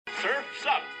Surf's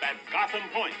up at Gotham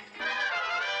Point.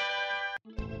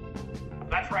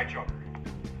 That's right, Joker.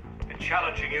 Been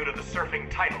challenging you to the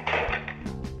surfing title.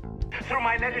 Through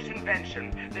my latest invention,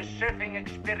 the Surfing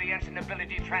Experience and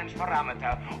Ability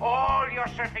Transferometer, all your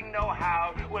surfing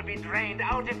know-how will be drained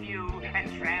out of you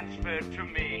and transferred to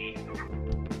me.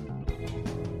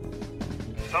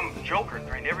 Some joker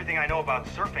drained everything I know about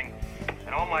surfing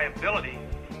and all my ability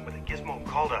with a gizmo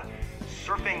called a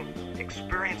Surfing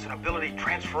Experience and Ability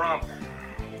Transferometer.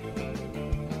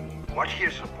 What do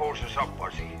you suppose is up,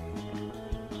 Buzzy?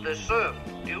 The surf,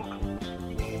 Duke.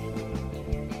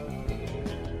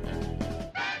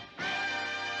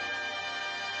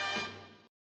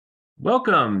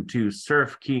 Welcome to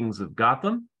Surf Kings of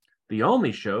Gotham, the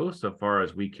only show, so far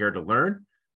as we care to learn,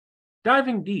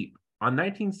 diving deep on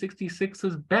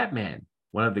 1966's Batman,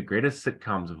 one of the greatest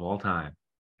sitcoms of all time.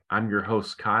 I'm your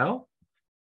host, Kyle.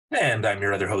 And I'm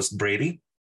your other host, Brady.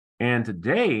 And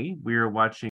today we are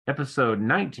watching episode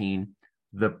 19,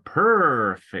 The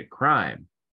Purr-fect Crime.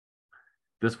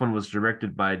 This one was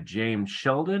directed by James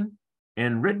Sheldon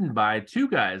and written by two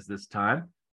guys this time,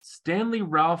 Stanley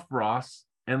Ralph Ross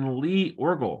and Lee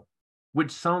Orgel,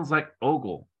 which sounds like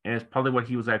Ogle, and it's probably what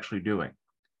he was actually doing.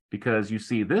 Because you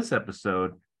see, this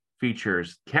episode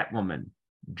features Catwoman,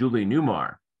 Julie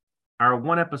Newmar. Our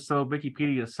one-episode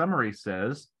Wikipedia summary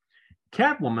says,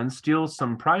 Catwoman steals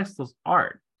some priceless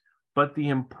art, but the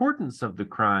importance of the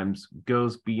crimes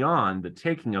goes beyond the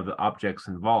taking of the objects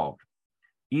involved.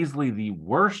 Easily the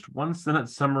worst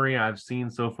one-sentence summary I've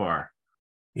seen so far.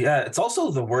 Yeah, it's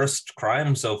also the worst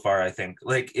crime so far, I think.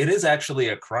 Like, it is actually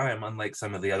a crime, unlike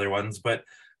some of the other ones, but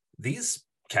these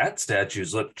cat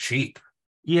statues look cheap.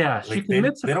 Yeah, she Like,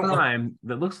 commits they a don't crime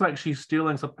that looks like she's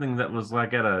stealing something that was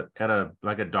like at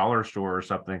a dollar store or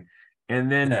something. And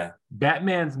then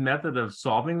Batman's method of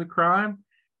solving the crime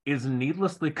is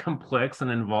needlessly complex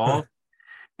and involved.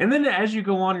 And then as you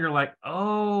go on, you're like,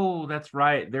 oh, that's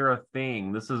right. They're a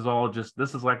thing. This is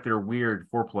like their weird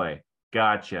foreplay.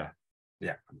 Gotcha.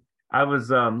 Yeah. I was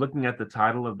looking at the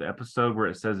title of the episode where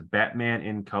it says Batman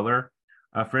in color.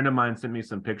 A friend of mine sent me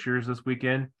some pictures this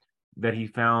weekend that he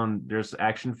found. There's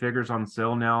action figures on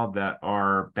sale now that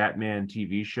are Batman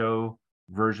TV show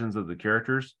versions of the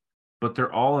characters, but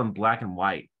they're all in black and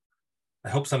white. I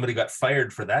hope somebody got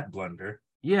fired for that blunder.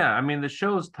 Yeah, I mean, the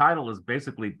show's title is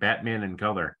basically Batman in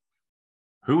color.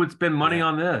 Who would spend money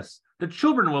on this? The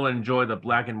children will enjoy the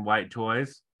black and white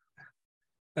toys.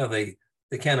 No, they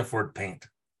can't afford paint.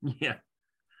 Yeah.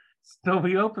 So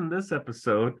we open this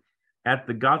episode at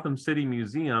the Gotham City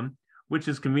Museum, which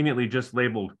is conveniently just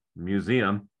labeled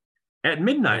museum, at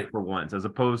midnight for once, as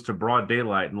opposed to broad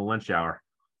daylight in the lunch hour.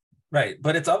 Right,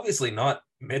 but it's obviously not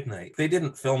midnight. They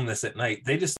didn't film this at night.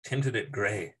 They just tinted it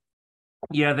gray.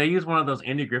 Yeah, they use one of those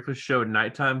Andy Griffith Show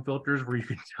nighttime filters where you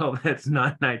can tell that it's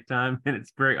not nighttime and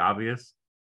it's very obvious.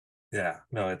 Yeah,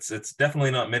 no, it's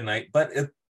definitely not midnight, but at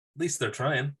least they're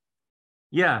trying.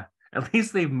 Yeah, at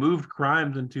least they've moved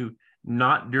crimes into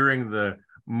not during the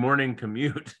morning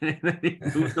commute. They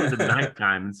moved them to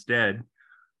nighttime instead.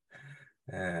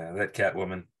 That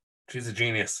Catwoman, she's a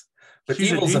genius. But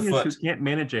she's evil's a genius afoot. who can't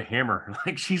manage a hammer.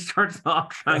 Like, she starts off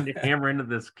trying to hammer into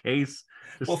this case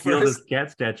to steal first, this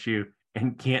cat statue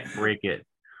and can't break it.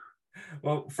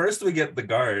 Well, first we get the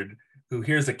guard who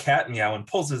hears a cat meow and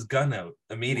pulls his gun out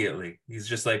immediately. He's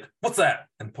just like, what's that?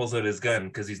 And pulls out his gun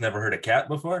because he's never heard a cat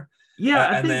before. Yeah,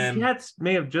 I think cats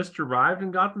may have just arrived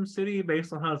in Gotham City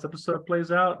based on how this episode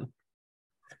plays out.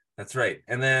 That's right.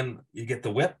 And then you get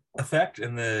the whip effect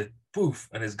and the poof,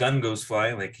 and his gun goes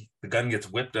flying. Like, the gun gets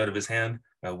whipped out of his hand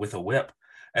with a whip.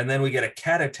 And then we get a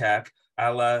cat attack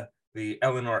a la the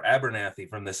Eleanor Abernathy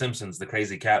from The Simpsons, the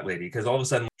crazy cat lady, because all of a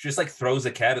sudden she just like throws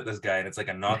a cat at this guy and it's like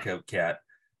a knockout cat.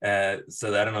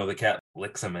 So I don't know, the cat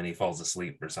licks him and he falls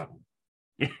asleep or something.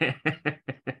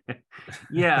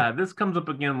 Yeah, this comes up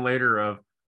again later of,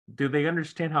 do they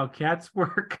understand how cats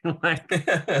work? Like,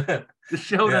 the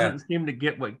show doesn't seem to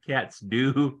get what cats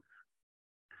do.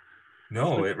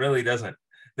 No, it really doesn't.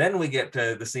 Then we get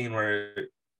to the scene where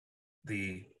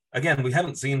again, we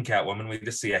haven't seen Catwoman. We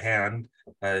just see a hand.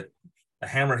 A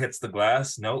hammer hits the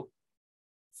glass. Nope.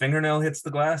 Fingernail hits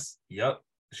the glass. Yup.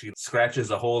 She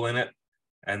scratches a hole in it,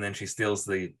 and then she steals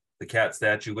the cat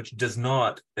statue, which does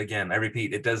not, again, I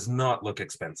repeat, it does not look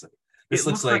expensive. This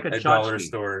looks like a dollar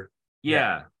store.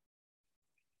 Yeah.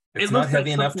 It's not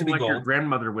heavy enough to be like gold. Your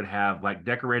grandmother would have, like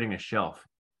decorating a shelf.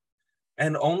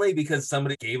 And only because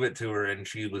somebody gave it to her and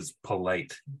she was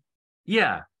polite.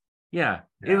 Yeah.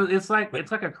 It's like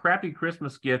a crappy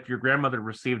Christmas gift your grandmother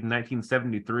received in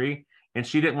 1973, and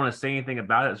she didn't want to say anything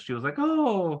about it. She was like,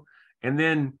 "Oh," and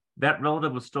then that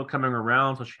relative was still coming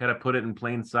around, so she had to put it in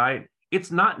plain sight.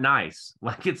 It's not nice.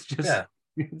 Like it's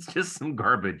just some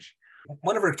garbage.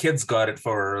 One of her kids got it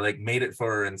for her, like made it for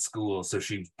her in school, so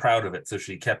she's proud of it, so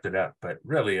she kept it up. But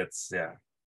really, it's not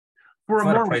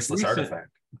a priceless artifact.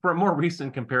 For a more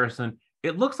recent comparison,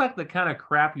 it looks like the kind of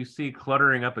crap you see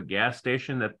cluttering up a gas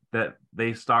station that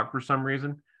they stock for some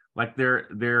reason, like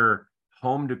their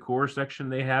home decor section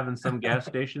they have in some gas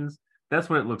stations. That's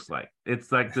what it looks like.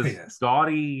 It's like this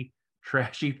gaudy,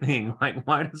 trashy thing. Like,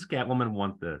 why does Catwoman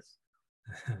want this?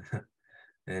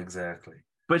 Exactly.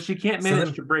 But she can't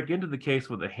manage to break into the case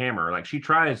with a hammer. Like, she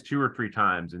tries 2 or 3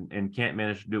 times and can't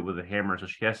manage to do it with a hammer, so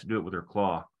she has to do it with her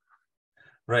claw.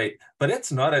 Right. But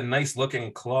it's not a nice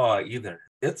looking claw either.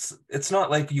 It's not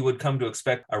like you would come to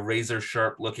expect a razor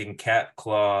sharp looking cat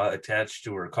claw attached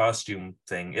to her costume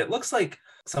thing. It looks like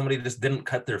somebody just didn't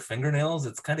cut their fingernails.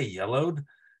 It's kind of yellowed.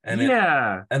 And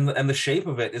and the shape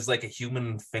of it is like a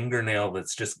human fingernail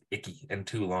that's just icky and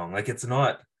too long. Like it's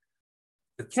not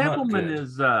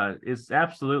Catwoman is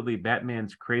absolutely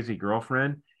Batman's crazy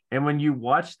girlfriend. And when you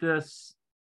watch this,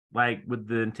 like with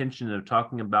the intention of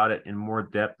talking about it in more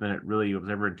depth than it really was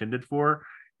ever intended for,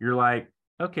 you're like,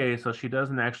 okay, so she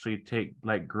doesn't actually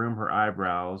groom her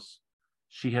eyebrows.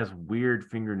 She has weird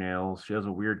fingernails. She has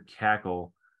a weird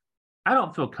cackle. I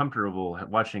don't feel comfortable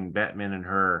watching Batman and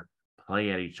her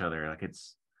play at each other. Like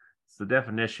it's the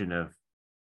definition of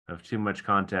too much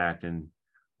contact, and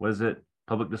what is it?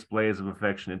 Public displays of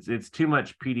affection. It's too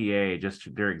much PDA just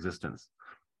to their existence.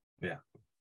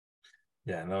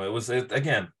 No,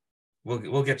 again,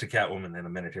 we'll get to Catwoman in a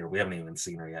minute here. We haven't even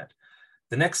seen her yet.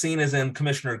 The next scene is in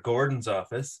Commissioner Gordon's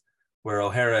office, where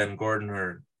O'Hara and Gordon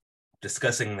are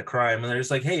discussing the crime, and they're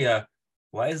just like, hey,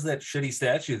 why is that shitty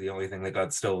statue the only thing that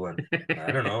got stolen?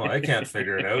 I don't know. I can't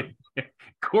figure it out.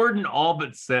 Gordon all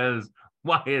but says,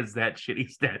 why is that shitty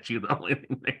statue the only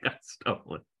thing that got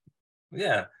stolen?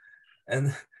 Yeah.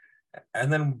 And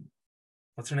then,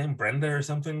 what's her name? Brenda or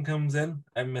something comes in?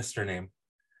 I missed her name.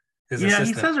 His assistant.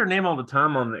 He says her name all the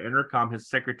time on the intercom, his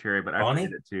secretary, but I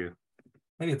forget it too.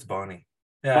 Maybe it's Bonnie.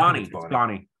 Yeah, Bonnie. It's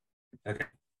Bonnie. Okay,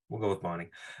 we'll go with Bonnie.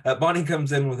 Bonnie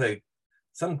comes in with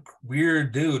some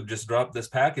weird dude just dropped this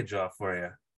package off for you.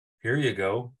 Here you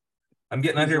go. I'm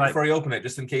getting out here before you open it,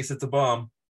 just in case it's a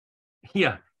bomb.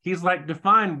 Yeah, he's like,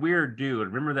 define weird dude.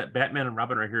 Remember that Batman and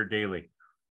Robin are here daily.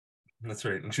 That's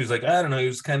right. And she was like, I don't know. He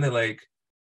was kind of like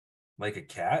a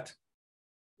cat.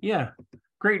 Yeah.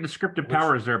 Great descriptive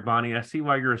powers there, Bonnie. I see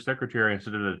why you're a secretary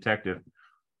instead of a detective.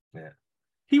 Yeah.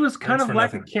 He was kind of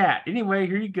like a cat. Anyway,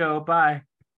 here you go. Bye.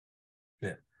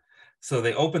 Yeah. So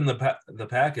they open the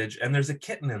package, and there's a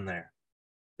kitten in there.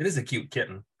 It is a cute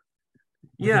kitten.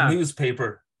 Yeah. A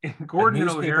newspaper. Gordon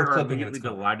and O'Hara are immediately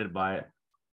delighted by it.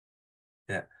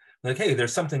 Yeah. Like, hey,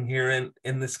 there's something here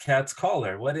in this cat's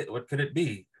collar. What could it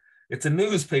be? It's a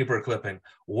newspaper clipping.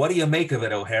 What do you make of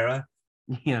it, O'Hara?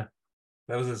 Yeah.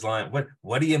 That was his line.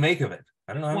 What do you make of it?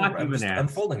 I don't know. I'm just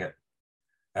unfolding it.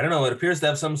 I don't know. It appears to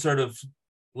have some sort of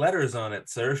letters on it,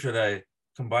 sir. Should I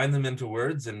combine them into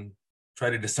words and try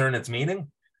to discern its meaning?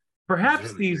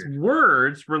 Perhaps really these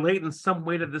words relate in some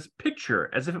way to this picture,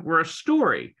 as if it were a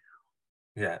story.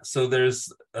 Yeah. So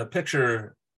there's a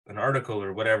picture, an article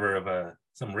or whatever of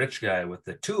some rich guy with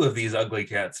the 2 of these ugly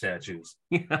cat statues.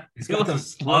 Yeah. He's got a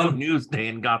slow news day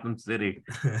in Gotham City.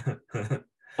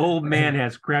 Old man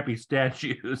has crappy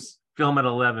statues. Film at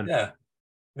 11.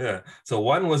 Yeah. So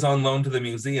one was on loan to the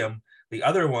museum. The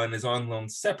other one is on loan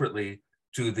separately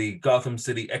to the Gotham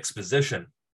City Exposition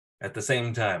at the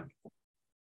same time.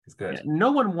 It's good. Yeah,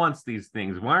 no one wants these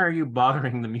things. Why are you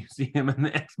bothering the museum and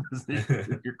the exposition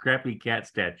with your crappy cat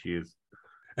statues?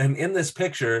 And in this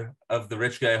picture of the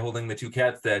rich guy holding the 2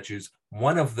 cat statues,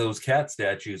 one of those cat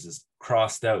statues is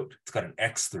crossed out. It's got an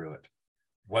X through it.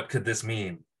 What could this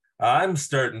mean? I'm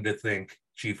starting to think,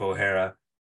 Chief O'Hara.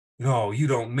 No, you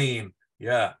don't mean.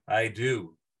 Yeah, I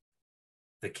do.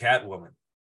 The Catwoman.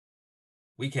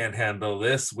 We can't handle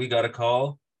this. We got to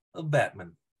call a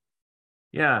Batman.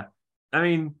 Yeah. I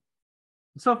mean,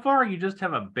 so far you just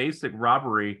have a basic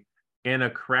robbery and a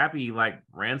crappy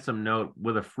ransom note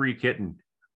with a free kitten.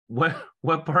 What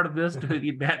part of this do we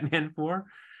need Batman for?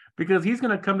 Because he's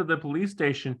going to come to the police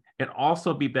station and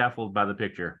also be baffled by the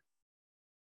picture.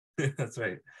 That's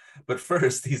right. But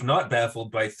first, he's not baffled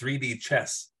by 3D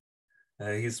chess.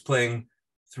 He's playing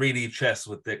 3D chess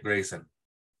with Dick Grayson.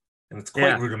 And it's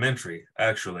quite rudimentary,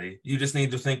 actually. You just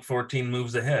need to think 14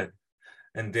 moves ahead.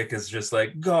 And Dick is just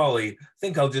like, golly,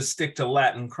 think I'll just stick to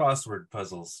Latin crossword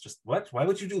puzzles. Just what? Why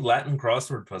would you do Latin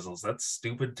crossword puzzles? That's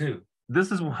stupid too.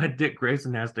 This is why Dick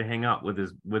Grayson has to hang out with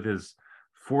his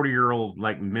 40-year-old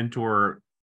mentor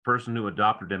person who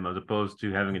adopted him as opposed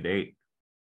to having a date.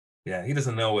 Yeah, he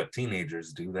doesn't know what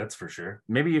teenagers do, that's for sure.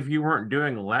 Maybe if you weren't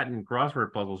doing Latin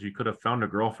crossword puzzles, you could have found a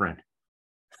girlfriend.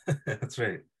 That's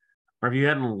right. Or if you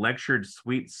hadn't lectured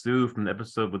Sweet Sue from the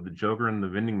episode with the Joker and the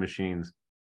vending machines.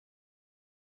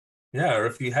 Yeah, or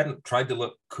if you hadn't tried to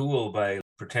look cool by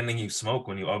pretending you smoke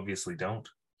when you obviously don't.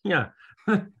 Yeah,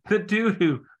 the dude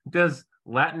who does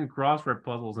Latin crossword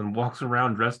puzzles and walks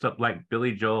around dressed up like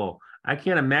Billy Joel. I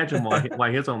can't imagine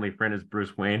why his only friend is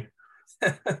Bruce Wayne.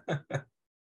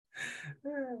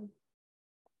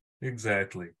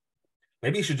 Exactly.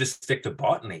 Maybe you should just stick to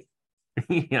botany.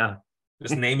 Yeah.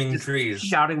 Just naming trees.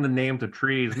 Shouting the names of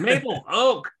trees. Maple,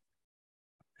 oak.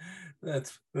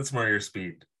 That's more your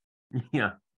speed.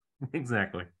 Yeah,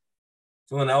 exactly.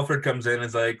 So when Alfred comes in,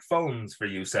 is like, phones for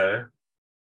you, sir.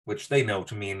 Which they know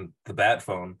to mean the bat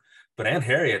phone. But Aunt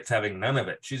Harriet's having none of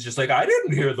it. She's just like, I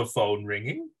didn't hear the phone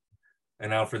ringing.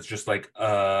 And Alfred's just like,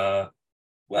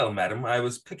 well, madam, I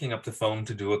was picking up the phone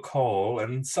to do a call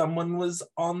and someone was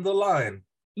on the line.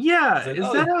 Yeah, like,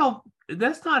 is that how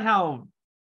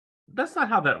that's not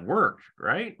how that worked,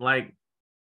 right? Like,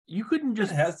 you couldn't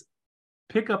just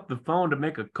pick up the phone to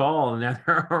make a call and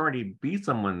there already be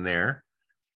someone there.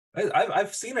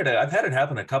 I've seen it. I've had it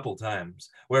happen a couple times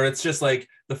where it's just like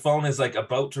the phone is like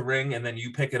about to ring and then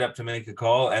you pick it up to make a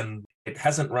call and it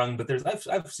hasn't rung, but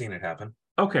I've seen it happen.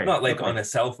 Okay. Not like on a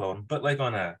cell phone, but like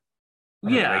on a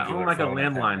regular like phone, a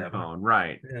landline phone,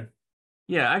 right? Yeah.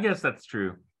 Yeah, I guess that's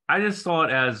true. I just saw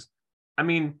it as, I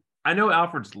mean, I know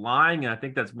Alfred's lying, and I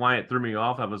think that's why it threw me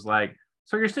off. I was like,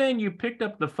 so you're saying you picked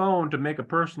up the phone to make a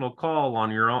personal call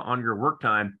on your work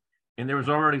time, and there was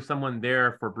already someone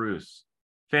there for Bruce.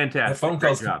 Fantastic. That phone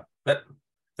calls, that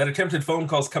attempted phone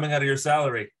calls coming out of your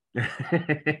salary. You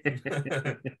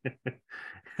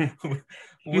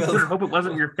better hope it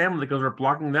wasn't your family because we're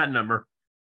blocking that number.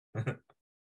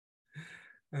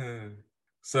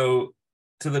 So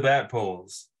to the bat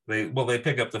poles. They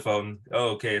pick up the phone. Oh,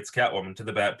 okay, it's Catwoman, to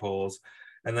the bat poles.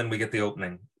 And then we get the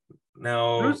opening.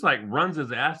 Now Bruce like runs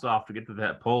his ass off to get to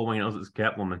that pole when he knows it's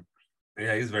Catwoman.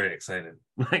 Yeah, he's very excited.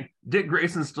 Like Dick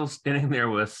Grayson's still standing there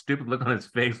with a stupid look on his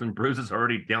face and Bruce is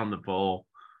already down the pole.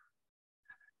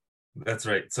 That's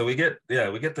right. So we get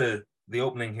the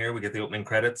opening here. We get the opening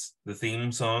credits, the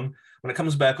theme song. When it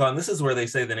comes back on, this is where they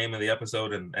say the name of the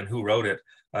episode and who wrote it.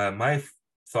 My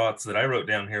thoughts that I wrote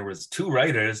down here was 2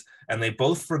 writers, and they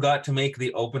both forgot to make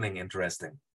the opening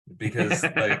interesting because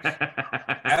like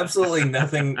absolutely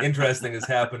nothing interesting has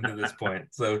happened to this point.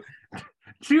 So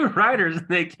 2 writers,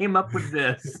 they came up with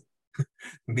this.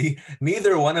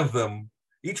 Neither one of them,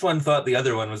 each one thought the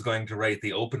other one was going to write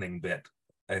the opening bit,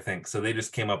 I think. So they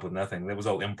just came up with nothing. That was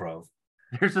all improv.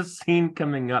 There's a scene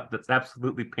coming up that's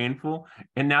absolutely painful.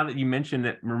 And now that you mentioned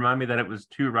it, remind me that it was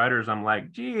 2 writers. I'm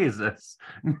like, Jesus,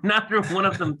 neither one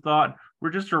of them thought we're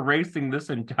just erasing this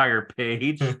entire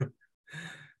page.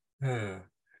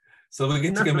 So we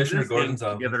get to Commissioner Gordon's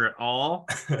office. Together at all.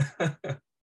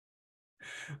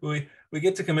 we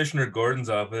get to Commissioner Gordon's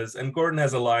office, and Gordon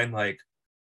has a line like,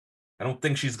 I don't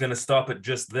think she's going to stop at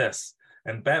just this.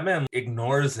 And Batman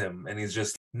ignores him, and he's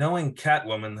just, knowing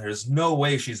Catwoman, there's no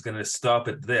way she's going to stop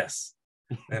at this.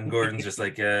 And Gordon's just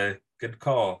like, good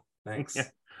call. Thanks. Yeah.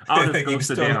 I'll just go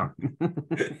sit down.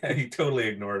 He totally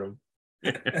ignored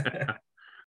him.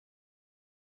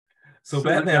 So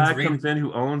Batman's the guy comes in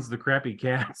who owns the crappy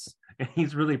cats, and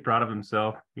he's really proud of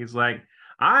himself. He's like,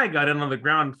 I got in on the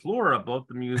ground floor of both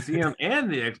the museum and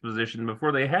the exposition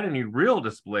before they had any real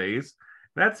displays.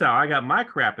 That's how I got my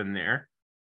crap in there.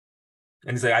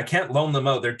 And he's like, I can't loan them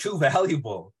out. They're too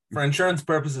valuable. For insurance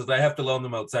purposes, I have to loan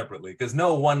them out separately because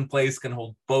no one place can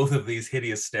hold both of these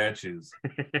hideous statues.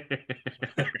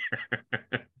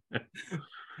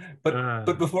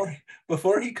 But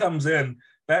before he comes in,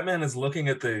 Batman is looking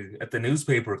at the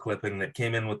newspaper clipping that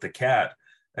came in with the cat,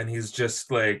 and he's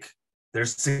just like,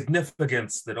 there's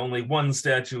significance that only one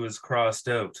statue is crossed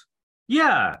out.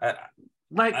 Yeah.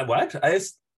 What? I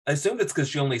assumed it's because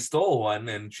she only stole one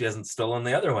and she hasn't stolen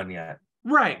the other one yet.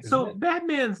 Right. So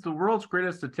Batman's the world's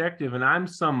greatest detective and I'm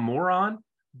some moron,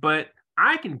 but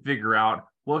I can figure out,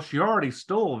 well, she already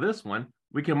stole this one.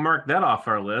 We can mark that off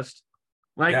our list.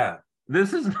 Like, yeah.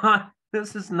 This is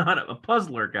not a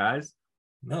puzzler, guys.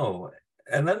 No.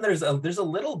 And then there's a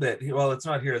little bit, well, it's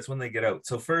not here, it's when they get out.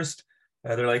 So first,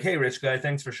 they're like, hey, rich guy,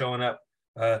 thanks for showing up.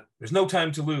 There's no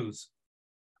time to lose.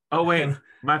 Oh, wait.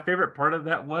 My favorite part of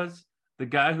that was the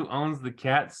guy who owns the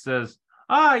cat says,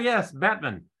 ah, yes,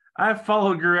 Batman. I've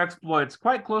followed your exploits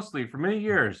quite closely for many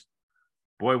years.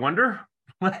 Boy Wonder?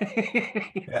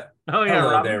 Yeah. Oh, yeah,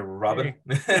 hello Robin. there, Robin.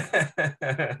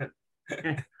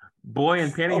 Boy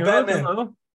in pantyhose. Oh, Batman.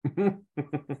 Hello.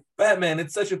 Batman,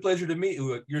 it's such a pleasure to meet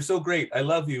you. You're so great. I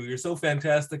love you. You're so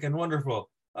fantastic and wonderful.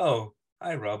 Oh,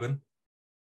 hi, Robin.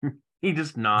 He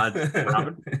just nods.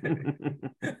 Robin,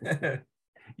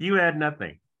 you had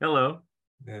nothing. Hello.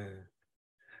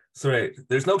 That's right.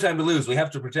 There's no time to lose. We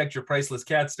have to protect your priceless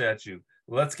cat statue.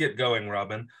 Let's get going,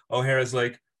 Robin. O'Hara's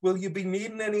like, will you be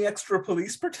needing any extra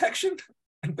police protection?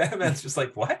 And Batman's just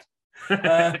like, what?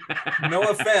 No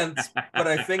offense, but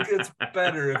I think it's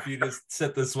better if you just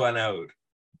sit this one out,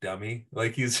 dummy.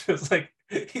 Like he's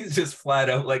just flat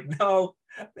out like, no,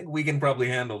 I think we can probably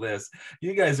handle this.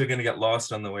 You guys are gonna get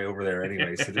lost on the way over there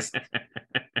anyway, so just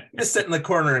sit in the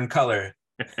corner and color.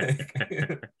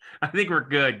 I think we're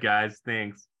good, guys.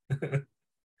 Thanks.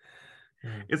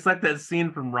 It's like that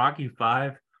scene from Rocky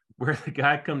 5 where the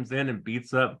guy comes in and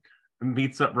beats up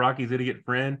Rocky's idiot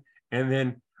friend, and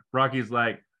then Rocky's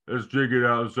like, let's dig it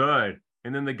outside.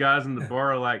 And then the guys in the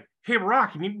bar are like, hey,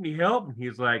 Rock, you need any help? And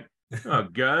he's like, oh,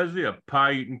 guys, a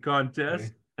pie eating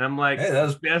contest. And I'm like, hey, that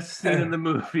was the best scene in the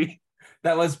movie.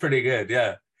 That was pretty good,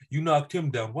 yeah. You knocked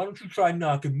him down. Why don't you try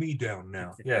knocking me down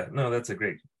now? Yeah, no, that's a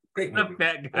great movie. The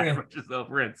fat guy rushes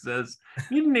over and says,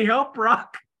 you need any help,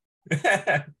 Rock?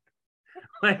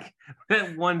 Like,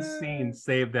 that one scene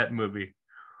saved that movie.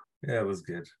 Yeah, it was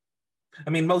good. I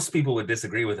mean, most people would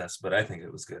disagree with us, but I think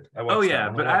it was good. Oh yeah,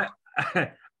 but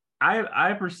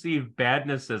I perceive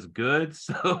badness as good,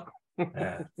 so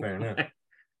yeah, fair enough.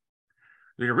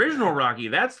 The original Rocky,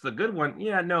 that's the good one.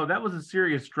 Yeah, no, that was a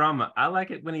serious drama. I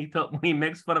like it when he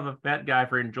makes fun of a fat guy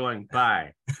for enjoying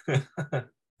pie.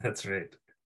 That's right.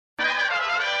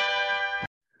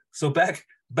 So back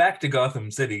to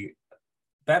Gotham City.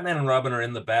 Batman and Robin are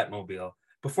in the Batmobile.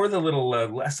 Before the little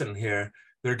lesson here,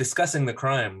 they're discussing the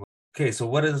crime. Okay, so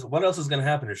what else is going to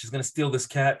happen here? She's going to steal this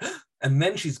cat, and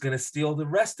then she's going to steal the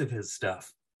rest of his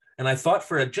stuff. And I thought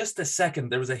for just a second,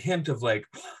 there was a hint of like,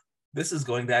 this is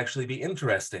going to actually be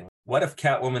interesting. What if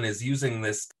Catwoman is using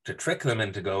this to trick them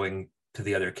into going to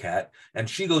the other cat, and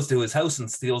she goes to his house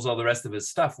and steals all the rest of his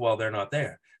stuff while they're not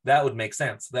there? That would make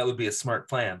sense. That would be a smart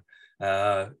plan.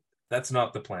 That's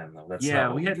not the plan, though.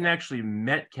 We hadn't actually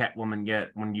met Catwoman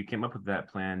yet when you came up with that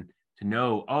plan to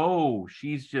know, oh,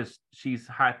 she's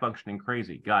high functioning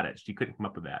crazy. Got it. She couldn't come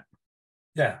up with that.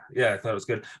 Yeah, I thought it was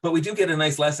good. But we do get a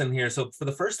nice lesson here. So for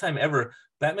the first time ever,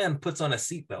 Batman puts on a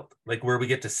seatbelt, like where we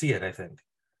get to see it, I think.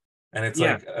 And it's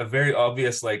like a very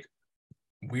obvious, like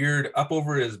weird up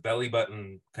over his belly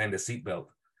button kind of seatbelt.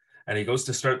 And he goes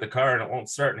to start the car and it won't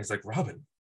start. And he's like, Robin,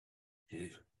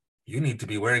 you need to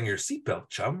be wearing your seatbelt,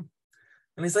 chum.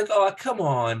 And he's like, oh, come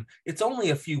on. It's only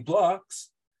a few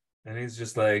blocks. And he's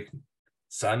just like,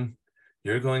 son,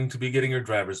 you're going to be getting your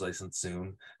driver's license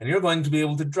soon. And you're going to be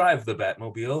able to drive the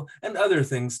Batmobile and other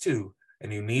things too.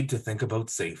 And you need to think about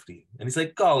safety. And he's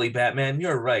like, golly, Batman,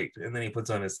 you're right. And then he puts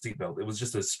on his seatbelt. It was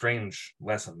just a strange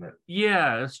lesson.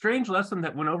 A strange lesson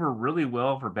that went over really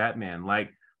well for Batman. Like,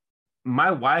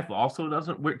 my wife also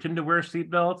doesn't tend to wear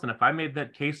seatbelts. And if I made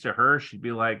that case to her, she'd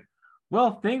be like,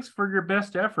 well, thanks for your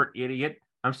best effort, idiot.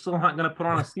 I'm still not going to put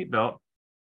on a seatbelt.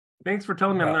 Thanks for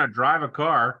telling me I'm going to drive a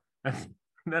car.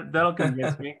 That'll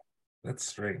convince me. That's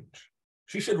strange.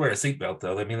 She should wear a seatbelt,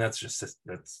 though. I mean, that's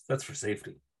for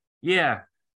safety. Yeah,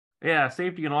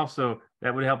 safety, and also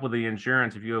that would help with the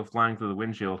insurance if you go flying through the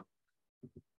windshield.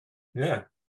 Yeah.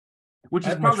 Which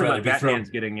is probably what Batman's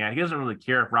getting at. He doesn't really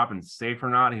care if Robin's safe or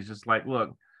not. He's just like,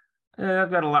 look,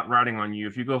 I've got a lot riding on you.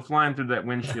 If you go flying through that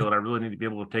windshield, I really need to be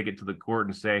able to take it to the court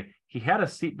and say he had a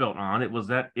seatbelt on. It was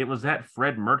that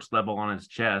Fred Mertz level on his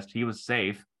chest. He was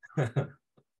safe.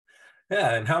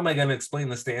 Yeah, and how am I going to explain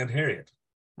this to Aunt Harriet?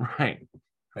 Right.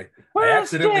 Like, I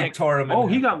accidentally tore him. Oh,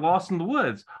 he got lost in the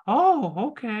woods. Oh,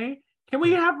 okay. Can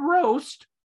we have roast?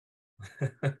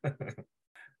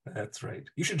 That's right.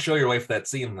 You should show your wife that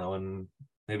scene, though, and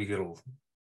maybe it'll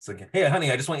think, hey, honey,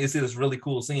 I just want you to see this really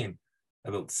cool scene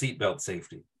about seatbelt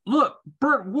safety. Look,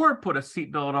 Burt Ward put a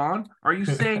seatbelt on. Are you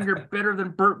saying you're better than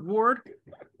Burt Ward?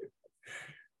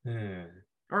 Or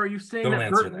are you saying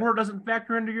that Burt Ward doesn't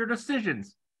factor into your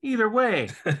decisions? Either way.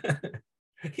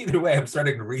 Either way, I'm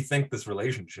starting to rethink this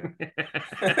relationship.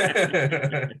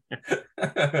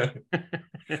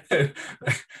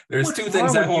 There's two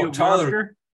things I won't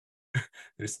tolerate.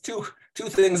 There's two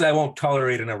things I won't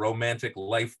tolerate in a romantic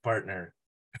life partner.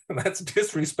 That's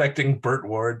disrespecting Burt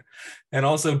Ward and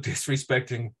also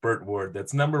disrespecting Burt Ward.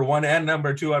 That's number 1 and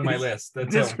number 2 on my list.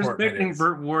 That's disrespecting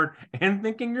Burt Ward and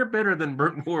thinking you're better than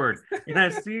Burt Ward. And I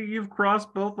see you've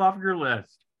crossed both off your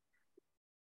list.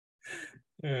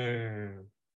 And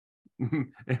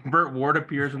Burt Ward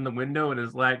appears in the window and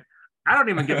is like, I don't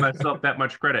even give myself that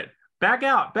much credit. Back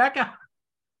out.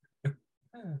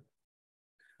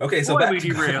 Okay, so Boy, back we to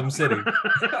derailed. Gotham City.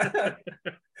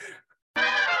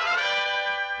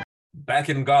 Back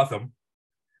in Gotham,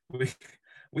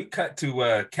 we cut to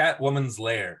Catwoman's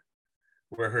lair,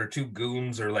 where her two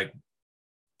goons are like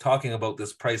talking about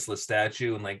this priceless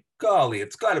statue and like, golly,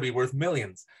 it's got to be worth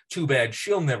millions. Too bad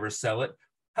she'll never sell it.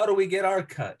 How do we get our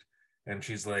cut? And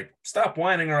she's like, stop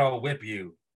whining or I'll whip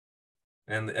you.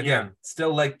 And again,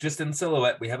 still like just in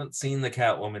silhouette. We haven't seen the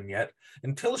Catwoman yet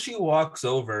until she walks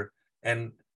over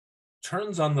and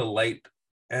turns on the light.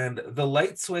 And the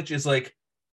light switch is like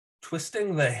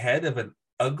twisting the head of an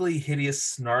ugly, hideous,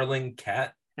 snarling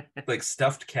cat, like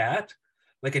stuffed cat,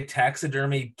 like a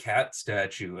taxidermied cat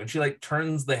statue. And she like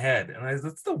turns the head. And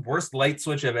that's the worst light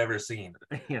switch I've ever seen.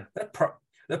 Yeah.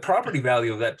 The property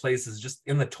value of that place is just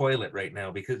in the toilet right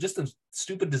now because just the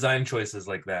stupid design choices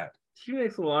like that. She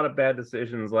makes a lot of bad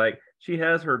decisions. Like she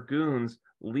has her goons,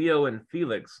 Leo and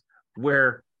Felix,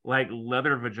 wear like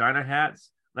leather vagina hats.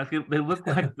 Like they look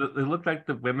like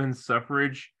the women's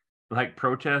suffrage like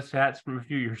protest hats from a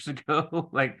few years ago.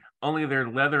 Like only they're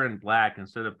leather and black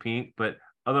instead of pink, but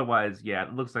otherwise, yeah,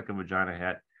 it looks like a vagina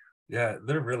hat. Yeah,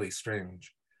 they're really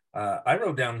strange. I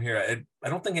wrote down here, I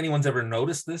don't think anyone's ever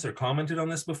noticed this or commented on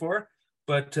this before,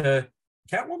 but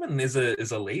Catwoman is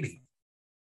a lady.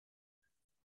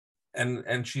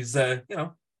 And she's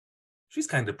she's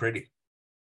kind of pretty.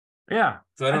 Yeah.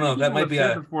 So I don't know. That might be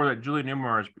said before that Julie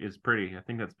Newmar is pretty. I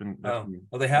think that's been.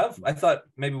 Oh, they have. I thought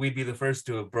maybe we'd be the first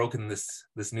to have broken this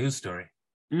news story.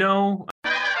 No.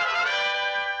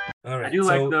 All right. I do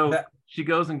like though. She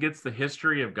goes and gets the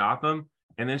history of Gotham,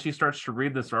 and then she starts to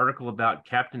read this article about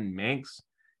Captain Manx,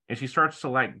 and she starts to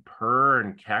like purr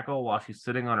and cackle while she's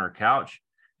sitting on her couch.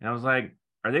 And I was like,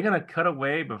 are they going to cut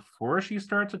away before she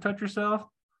starts to touch herself?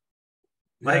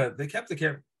 Yeah, they kept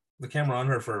the camera on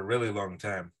her for a really long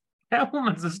time.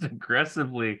 Catwoman's just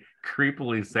aggressively,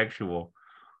 creepily sexual.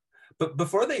 But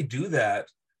before they do that,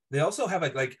 they also have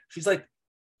like she's like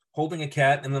holding a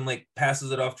cat and then like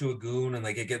passes it off to a goon and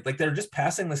like they're just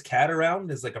passing this cat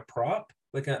around as like a prop,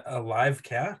 like a live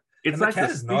cat. It's and like the cat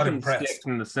the is not speaking impressed. stick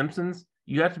from The Simpsons.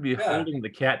 You have to be holding the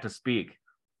cat to speak.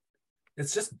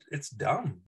 It's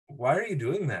dumb. Why are you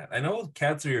doing that? I know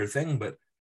cats are your thing, but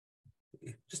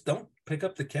just don't pick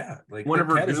up the cat. Like one of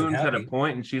her goons had a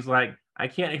point, and she's like, "I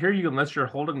can't hear you unless you're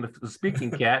holding the speaking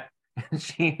cat." And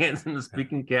she hands him the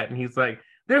speaking cat, and he's like,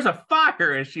 "There's a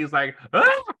fire," and she's like,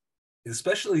 "Ah!"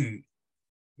 Especially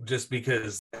just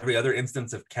because every other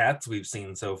instance of cats we've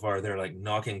seen so far, they're like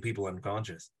knocking people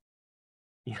unconscious.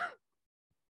 Yeah.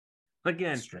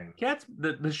 Again, strange. Cats.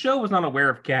 The show was not aware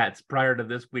of cats prior to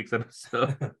this week's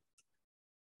episode,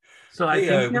 so I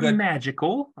think they're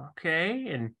magical. Okay,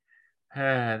 and.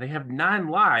 They have 9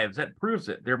 lives. That proves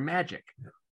it. They're magic.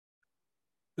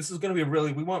 This is going to be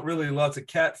we want really lots of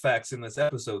cat facts in this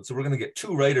episode. So we're going to get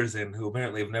 2 writers in who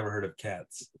apparently have never heard of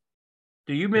cats.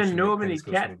 Do you men know of any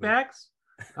cat facts?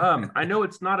 I know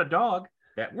it's not a dog.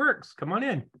 That works. Come on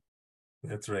in.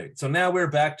 That's right. So now we're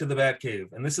back to the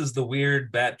Batcave. And this is the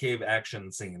weird Batcave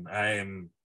action scene. I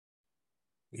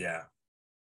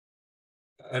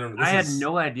had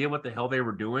no idea what the hell they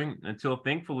were doing until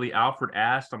thankfully Alfred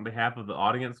asked on behalf of the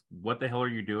audience, what the hell are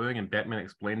you doing? And Batman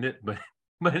explained it, but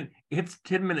it's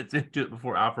 10 minutes into it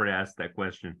before Alfred asked that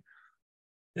question.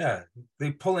 Yeah, they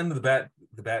pull into the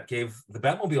Batcave. The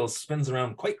Batmobile spins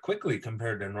around quite quickly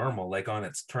compared to normal, like on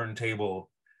its turntable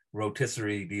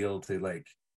rotisserie deal to like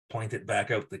point it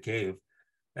back out the cave.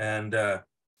 And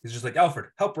he's just like, Alfred,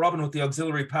 help Robin with the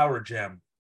auxiliary power gem.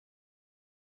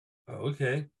 Oh,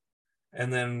 okay.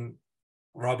 And then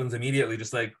Robin's immediately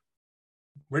just like,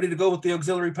 ready to go with the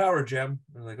auxiliary power gem.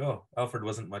 And like, oh, Alfred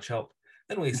wasn't much help.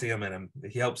 Then we see him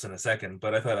he helps in a second,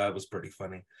 but I thought that was pretty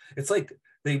funny. It's like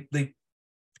they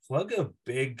plug a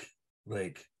big,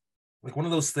 like one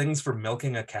of those things for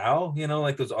milking a cow,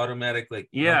 like those automatic,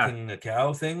 milking a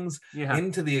cow things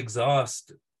into the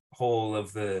exhaust hole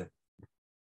of the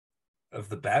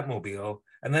Batmobile.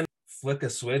 And then flick a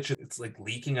switch, it's like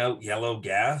leaking out yellow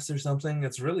gas or something.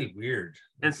 It's really weird.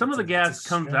 And some of the gas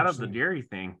comes out of the dairy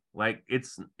thing. Like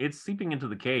it's seeping into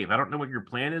the cave. I don't know what your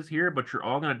plan is here, but you're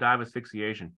all going to die of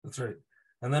asphyxiation. That's right.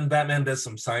 And then Batman does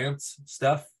some science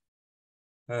stuff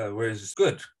where he's just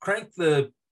good. Crank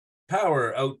the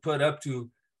power output up to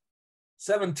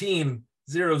 17,000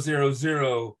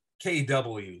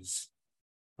 kWs.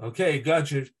 Okay,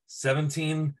 gotcha.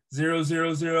 17,000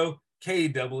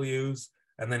 kWs.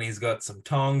 And then he's got some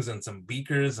tongs and some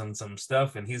beakers and some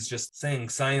stuff, and he's just saying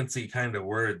sciencey kind of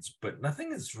words, but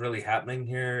nothing is really happening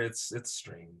here. It's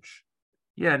strange.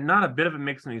 Yeah, not a bit of it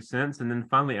makes any sense. And then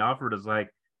finally Alfred is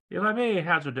like, if I may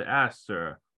hazard to ask,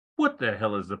 sir, what the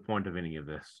hell is the point of any of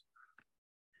this?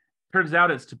 Turns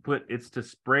out it's to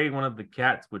spray one of the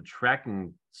cats with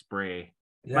tracking spray.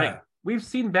 Yeah. Like, we've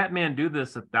seen Batman do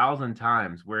this 1,000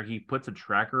 times, where he puts a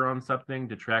tracker on something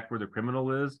to track where the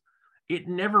criminal is. It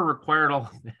never required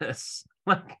all of this.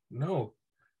 Like, no.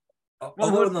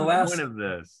 Although in the last point of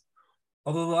this.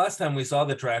 Although the last time we saw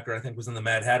the tracker, I think, was in the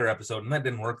Mad Hatter episode, and that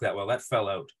didn't work that well. That fell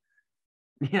out.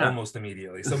 Yeah. Almost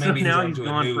immediately. So maybe now he's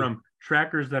gone from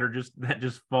trackers that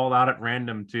just fall out at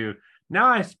random to now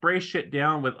I spray shit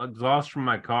down with exhaust from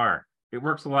my car. It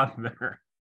works a lot better.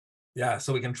 Yeah,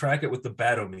 so we can track it with the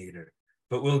batometer,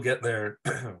 but we'll get there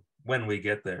when we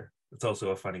get there. It's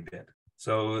also a funny bit.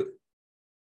 So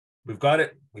we've got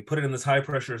it. We put it in this high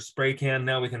pressure spray can.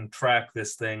 Now we can track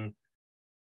this thing.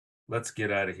 Let's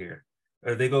get out of here.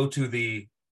 Or they go to the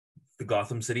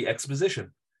Gotham City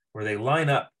exposition, where they line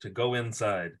up to go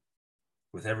inside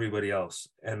with everybody else.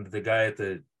 And the guy at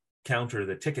the counter,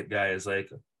 the ticket guy, is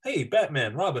like, hey,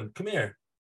 Batman, Robin, come here.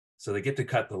 So they get to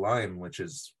cut the line, which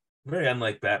is very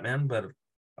unlike Batman, but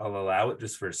I'll allow it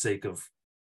just for sake of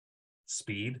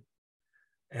speed.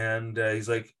 And he's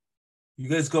like, you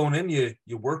guys going in?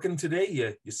 You working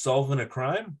today? You solving a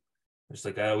crime? It's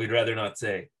like, we'd rather not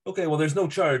say. Okay, well, there's no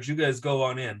charge. You guys go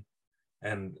on in.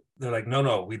 And they're like,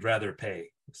 no, we'd rather pay.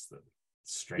 It's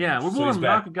strange. Yeah, we're willing to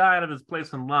knock a guy out of his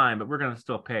place in line, but we're going to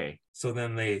still pay. So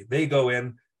then they go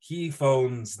in. He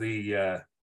phones the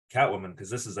Catwoman,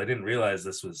 because I didn't realize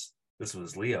this was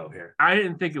Leo here. I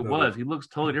didn't think it was. He looks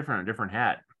totally different in a different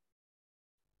hat.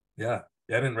 Yeah,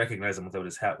 I didn't recognize him without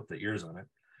his hat with the ears on it.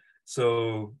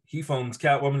 So he phones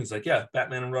Catwoman. He's like, yeah,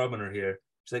 Batman and Robin are here.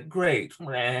 She's like, great.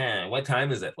 What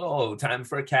time is it? Oh, time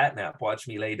for a cat nap. Watch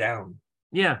me lay down.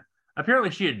 Yeah.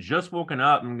 Apparently she had just woken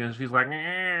up and she's like,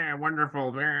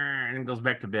 wonderful, and goes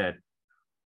back to bed.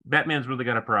 Batman's really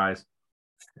got a prize.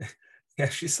 Yeah,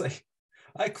 she's like,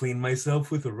 I clean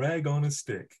myself with a rag on a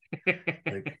stick.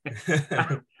 Like,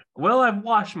 well, I've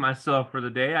washed myself for the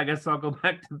day. I guess I'll go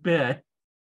back to bed.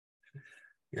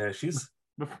 Yeah, she's...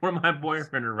 Before my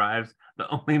boyfriend arrives, the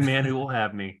only man who will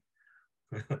have me.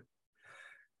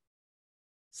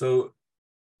 So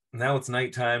now it's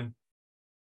nighttime.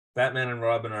 Batman and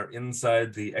Robin are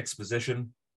inside the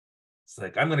exposition. It's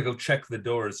like, I'm going to go check the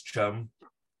doors, chum.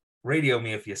 Radio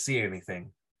me if you see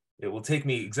anything. It will take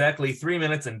me exactly 3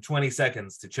 minutes and 20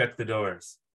 seconds to check the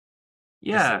doors.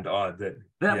 Yeah. It seemed odd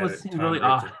that seemed really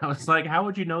odd. I was like, how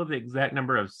would you know the exact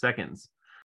number of seconds?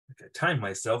 I time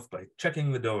myself by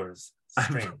checking the doors.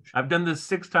 Strange. I've done this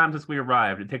 6 times since we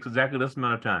arrived. It takes exactly this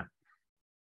amount of time.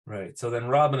 Right. So then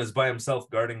Robin is by himself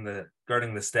guarding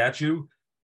the statue.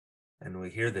 And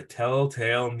we hear the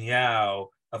telltale meow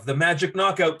of the magic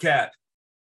knockout cat.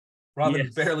 Robin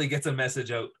barely gets a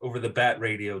message out over the bat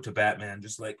radio to Batman,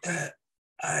 just like,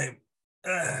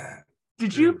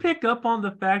 Did you pick up on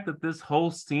the fact that this whole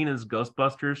scene is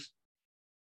Ghostbusters?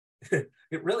 It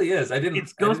really is.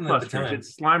 It's Ghostbusters.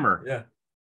 It's Slimer. Yeah.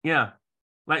 Yeah.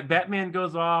 Like Batman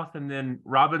goes off and then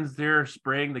Robin's there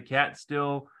spraying the cat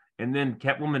still. And then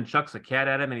Catwoman chucks a cat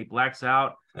at him and he blacks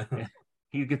out.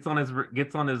 He gets on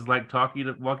his like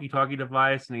walkie-talkie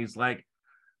device and he's like,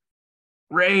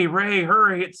 Ray,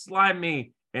 hurry, it's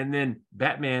Slimy. And then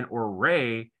Batman or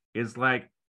Ray is like,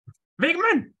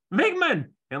 Vigman,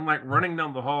 and like running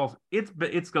down the halls. It's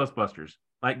Ghostbusters.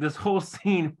 Like this whole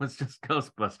scene was just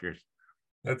Ghostbusters.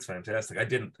 That's fantastic. I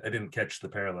didn't catch the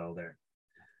parallel there.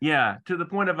 Yeah, to the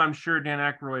point of I'm sure Dan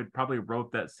Aykroyd probably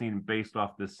wrote that scene based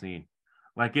off this scene.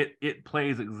 Like it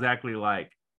plays exactly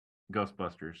like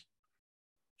Ghostbusters.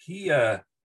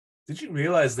 Did you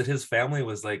realize that his family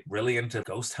was like really into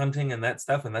ghost hunting and that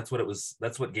stuff, and that's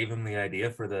what gave him the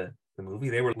idea for the movie?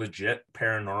 They were legit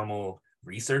paranormal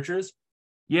researchers.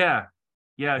 Yeah,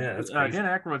 that's crazy. Dan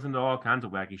Aykroyd's into all kinds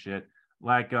of wacky shit.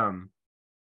 Like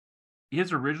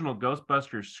his original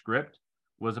Ghostbusters script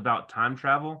was about time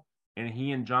travel, and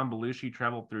he and John Belushi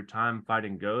traveled through time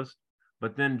fighting ghosts.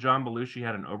 But then John Belushi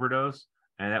had an overdose,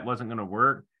 and that wasn't going to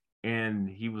work, and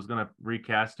he was going to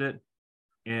recast it.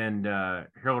 And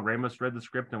Harold Ramis read the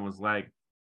script and was like,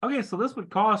 okay, so this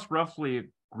would cost roughly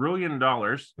 $1 billion.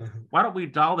 Why don't we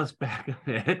dial this back a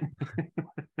bit?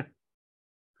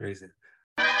 Crazy.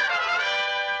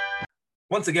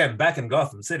 Once again, back in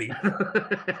Gotham City,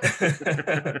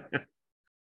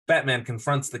 Batman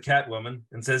confronts the Catwoman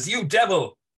and says, you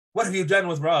devil, what have you done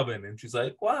with Robin? And she's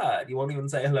like, what? You won't even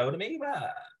say hello to me?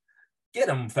 Get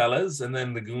him, fellas. And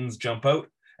then the goons jump out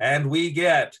and we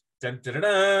get... Dun, dun, dun,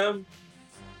 dun.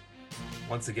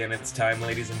 Once again, it's time,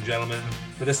 ladies and gentlemen,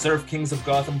 for the Surf Kings of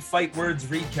Gotham Fight Words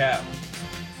recap.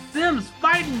 Sims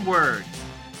fighting words.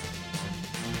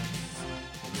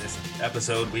 In this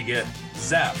episode, we get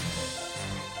zap,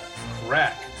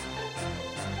 crack,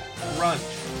 crunch,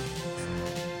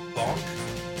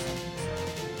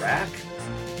 bonk, rack,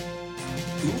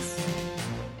 oof,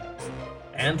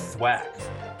 and thwack.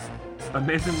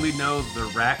 Amazingly, no,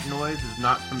 the rack noise is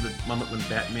not from the moment when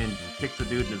Batman kicks a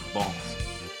dude in his balls.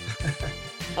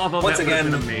 Although Once that would have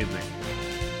again, been amazing.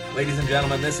 Ladies and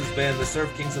gentlemen, this has been the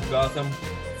Surf Kings of Gotham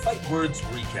Fight Words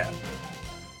Recap.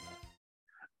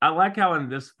 I like how in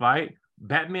this fight,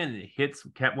 Batman hits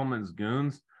Catwoman's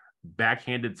goons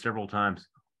backhanded several times.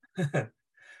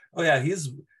 Oh yeah,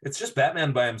 it's just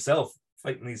Batman by himself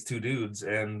fighting these two dudes,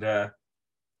 and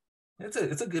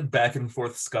it's a good back and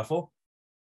forth scuffle.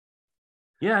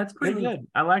 Yeah, it's pretty good.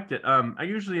 I liked it. I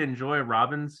usually enjoy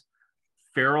Robin's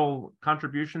feral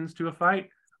contributions to a fight,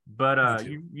 but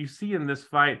you see in this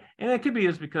fight, and it could be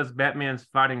just because Batman's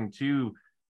fighting two,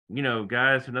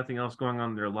 guys with nothing else going on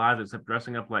in their lives except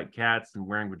dressing up like cats and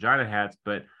wearing vagina hats,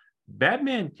 but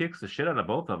Batman kicks the shit out of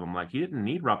both of them. Like, he didn't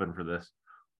need Robin for this.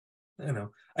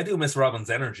 I do miss Robin's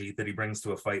energy that he brings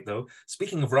to a fight, though.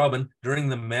 Speaking of Robin, during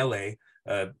the melee,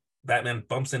 Batman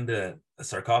bumps into a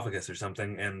sarcophagus or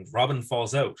something, and Robin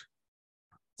falls out.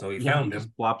 So he found him.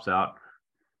 Just flops out.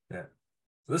 Yeah.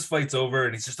 So this fight's over,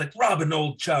 and he's just like, Robin,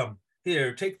 old chum,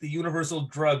 here, take the universal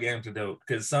drug antidote,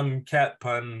 because some cat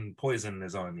pun poison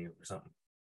is on you or something.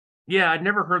 Yeah, I'd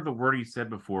never heard the word he said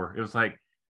before. It was like,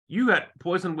 you got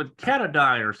poisoned with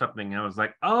catadine or something. And I was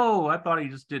like, oh, I thought he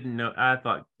just didn't know. I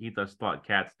thought he just thought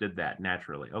cats did that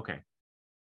naturally. Okay.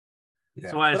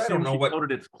 Yeah, so I assume she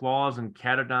coated its claws in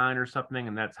catadine or something,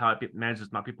 and that's how it manages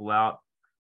to knock people out.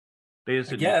 They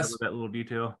just didn't cover that little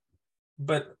detail.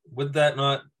 But would that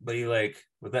not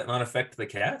affect the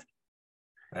cat?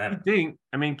 I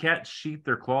mean, cats sheath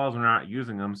their claws when they're not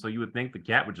using them, so you would think the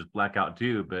cat would just black out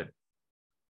too, but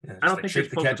I don't think shake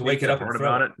the cat to wake it up and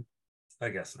throw it. I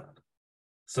guess not.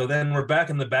 So then we're back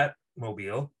in the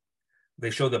Batmobile. They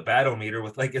show the Batometer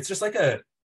with it's just like a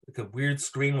weird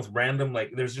screen with random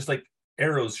there's just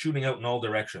arrows shooting out in all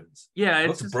directions. Yeah,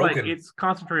 it's just broken. It's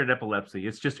concentrated epilepsy.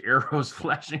 It's just arrows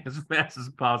flashing as fast as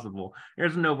possible.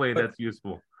 There's no way that's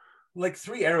useful.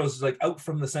 3 arrows out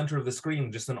from the center of the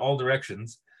screen, just in all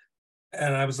directions.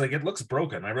 And I was like, it looks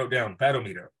broken. I wrote down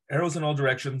Batometer, arrows in all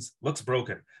directions, looks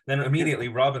broken. Then immediately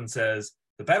Robin says,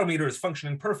 the Batometer is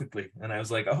functioning perfectly. And I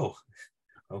was like, oh,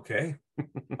 okay.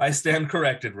 I stand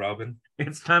corrected, Robin.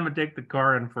 It's time to take the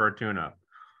car in for a tune-up.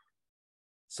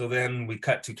 So then we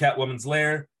cut to Catwoman's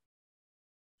lair.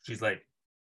 She's like,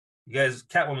 you guys,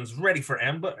 Catwoman's ready for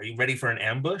ambush. Are you ready for an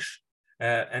ambush?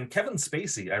 And Kevin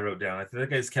Spacey, I wrote down. I think that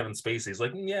guy's Kevin Spacey. He's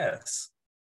like, yes.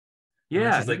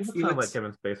 Yeah, he's like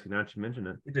Kevin Spacey, now that you mention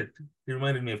it. He did. He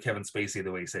reminded me of Kevin Spacey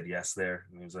the way he said yes there.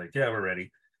 And he was like, yeah, we're ready.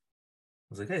 I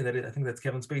was like, hey, I think that's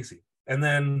Kevin Spacey. And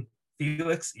then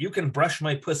Felix, you can brush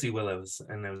my pussy willows.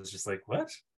 And I was just like, what?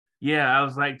 Yeah, I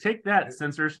was like, take that,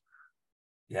 censors.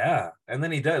 Yeah. And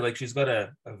then he does. She's got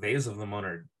a vase of them on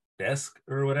her desk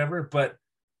or whatever. But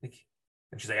and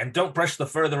she's like, and don't brush the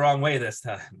fur the wrong way this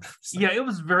time. Yeah, it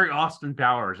was very Austin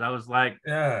Powers. I was like,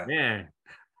 yeah, man,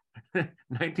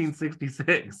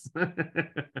 1966.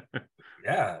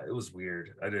 Yeah, it was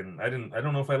weird. I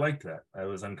don't know if I liked that. I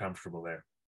was uncomfortable there.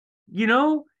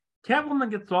 Catwoman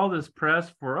gets all this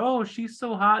press for, oh, she's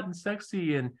so hot and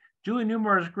sexy, and Julie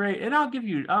Newmar is great. And I'll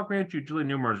grant you, Julie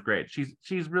Newmar is great.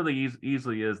 She's really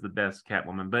easily is the best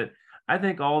Catwoman. But I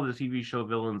think all the TV show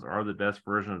villains are the best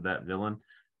version of that villain.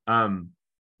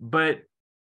 But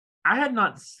I had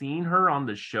not seen her on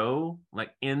the show,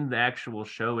 in the actual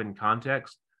show in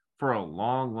context, for a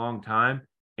long, long time.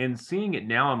 And seeing it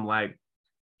now, I'm like,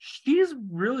 she's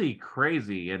really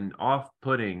crazy and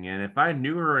off-putting. And if I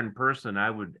knew her in person,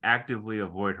 I would actively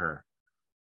avoid her.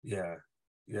 Yeah,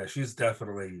 she's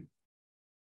definitely,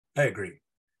 I agree.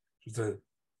 She's a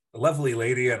lovely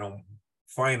lady and a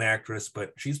fine actress,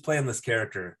 but she's playing this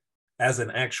character as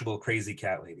an actual crazy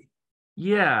cat lady.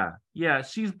 Yeah,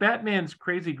 she's Batman's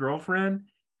crazy girlfriend,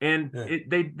 and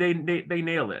they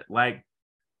nail it.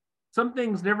 Some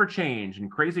things never change, and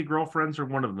crazy girlfriends are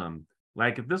one of them.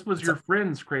 If this was your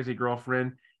friend's crazy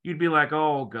girlfriend, you'd be like,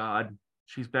 oh God,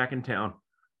 she's back in town.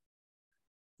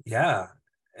 Yeah,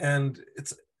 and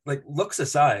it's looks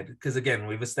aside, because again,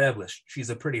 we've established she's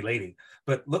a pretty lady,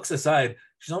 but looks aside,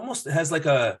 she almost has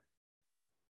a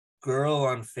girl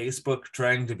on Facebook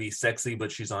trying to be sexy,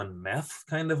 but she's on meth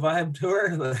kind of vibe to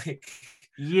her.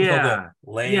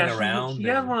 Laying around. She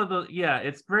has one of those. Yeah,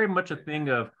 it's very much a thing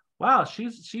of, wow,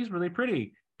 she's really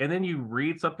pretty, and then you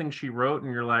read something she wrote,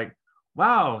 and you're like,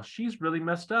 wow, she's really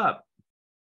messed up.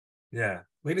 Yeah,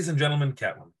 ladies and gentlemen,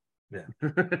 Catwoman. Yeah.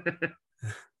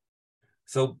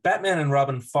 So Batman and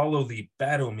Robin follow the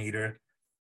Batometer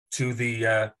to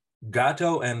the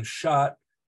Gatto and Shot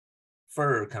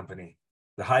Fur Company,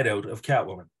 the hideout of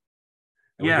Catwoman.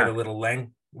 And Yeah.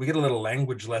 we get a little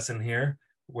language lesson here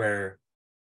where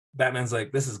Batman's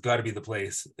like, this has got to be the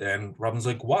place. And Robin's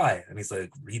like, why? And he's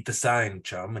like, read the sign,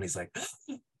 chum. And he's like,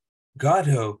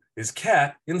 gato is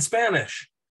cat in Spanish,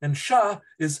 and chat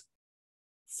is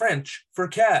French for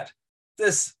cat.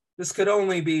 This could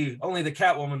only the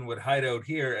Catwoman would hide out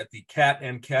here at the Cat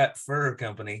and Cat Fur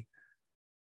Company.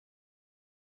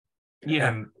 Yeah.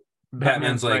 And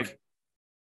Batman's like,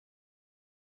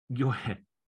 go ahead.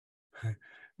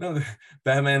 no,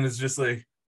 Batman is just like,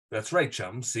 that's right,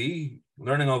 chum. See,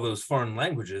 learning all those foreign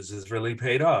languages has really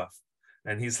paid off.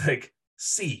 And he's like,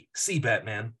 see,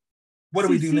 Batman. What do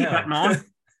we do now? Batman.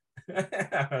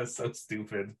 So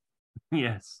stupid.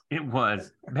 Yes, it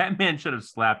was. Batman should have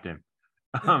slapped him.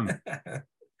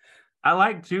 I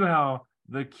like too how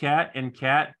the cat and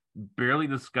cat, barely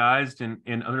disguised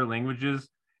in other languages,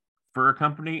 fur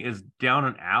company is down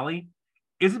an alley.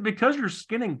 Is it because you're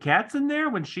skinning cats in there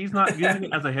when she's not using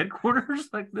it as a headquarters?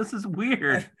 Like, this is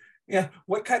weird. Yeah,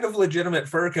 what kind of legitimate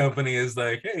fur company is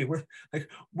like, hey,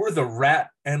 we're the rat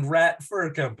and rat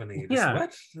fur company? Just, yeah,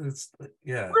 what?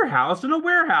 Yeah, we're housed in a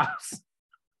warehouse.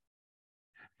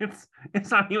 It's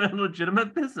not even a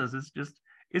legitimate business.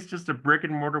 It's just a brick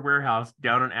and mortar warehouse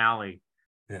down an alley.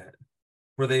 Yeah,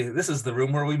 this is the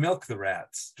room where we milk the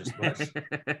rats. Just what?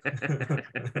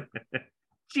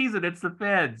 Jeez, it's the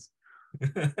feds.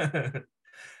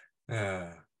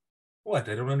 What?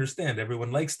 I don't understand.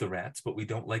 Everyone likes the rats, but we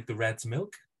don't like the rats'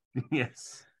 milk.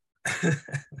 Yes.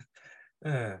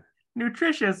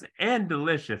 Nutritious and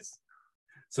delicious.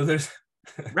 So there's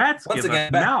rats once give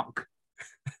again us milk.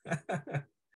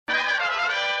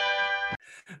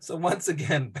 So once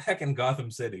again, back in Gotham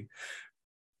City.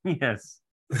 Yes.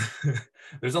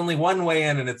 There's only one way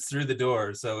in, and it's through the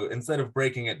door. So instead of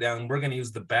breaking it down, we're going to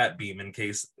use the bat beam in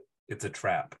case it's a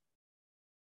trap.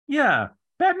 Yeah.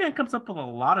 Batman comes up with a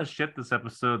lot of shit this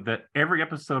episode that every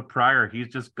episode prior he's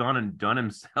just gone and done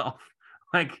himself.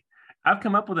 Like, I've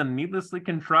come up with a needlessly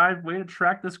contrived way to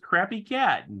track this crappy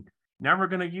cat. And now we're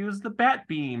going to use the bat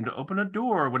beam to open a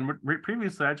door when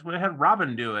previously I just would have had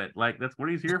Robin do it. Like, that's what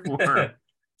he's here for.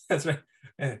 That's right.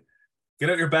 Get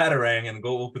out your batarang and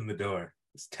go open the door.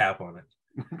 Just tap on it.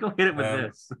 Go hit it with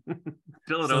this.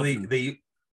 Till it opens.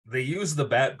 They use the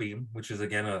bat beam, which is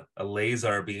again a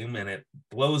laser beam, and it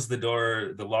blows the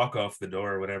lock off the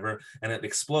door or whatever, and it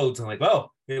explodes. And like, oh,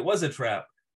 it was a trap.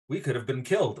 We could have been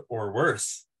killed or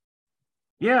worse.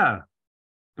 Yeah.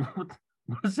 What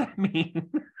does that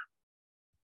mean?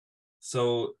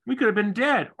 So we could have been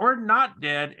dead or not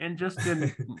dead and just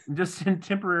in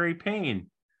temporary pain.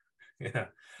 Yeah.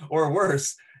 Or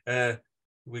worse,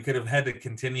 we could have had to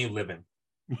continue living.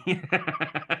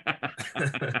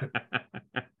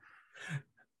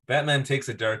 Batman takes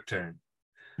a dark turn.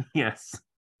 Yes.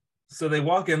 So they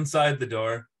walk inside the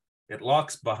door. It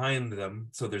locks behind them.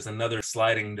 So there's another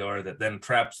sliding door that then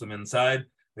traps them inside.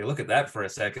 They look at that for a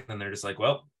second and they're just like,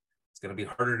 well, it's going to be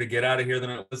harder to get out of here than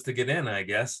it was to get in, I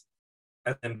guess.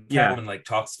 And Catwoman like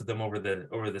talks to them over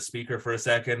the speaker for a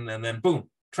second, and then boom,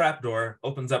 trap door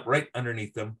opens up right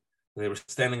underneath them. They were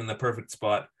standing in the perfect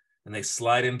spot, and they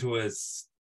slide into a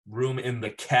room in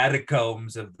the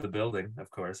catacombs of the building.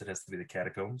 Of course, it has to be the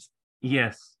catacombs.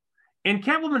 Yes. And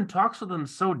Catwoman talks to them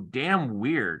so damn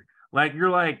weird. Like,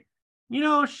 you're like,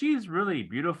 she's really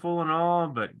beautiful and all,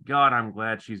 but God, I'm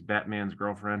glad she's Batman's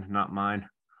girlfriend, not mine.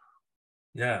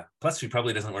 Yeah. Plus, she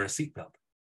probably doesn't wear a seatbelt.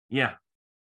 Yeah.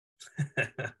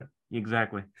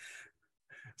 Exactly.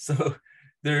 So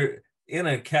they're in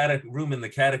a room in the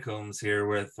catacombs here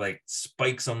with like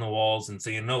spikes on the walls, and so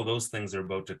those things are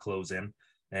about to close in.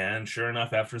 And sure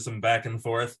enough, after some back and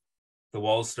forth, the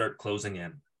walls start closing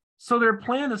in. So their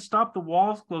plan to stop the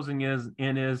walls closing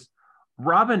is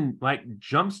Robin like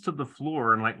jumps to the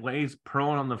floor and like lays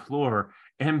prone on the floor,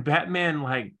 and Batman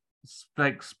like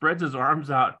spreads his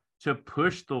arms out to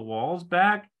push the walls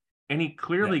back, and he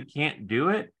clearly can't do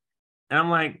it. And I'm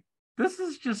like,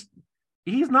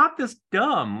 he's not this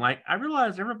dumb. Like, I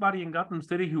realize everybody in Gotham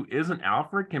City who isn't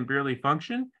Alfred can barely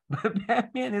function, but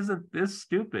Batman isn't this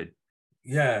stupid.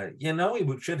 Yeah, he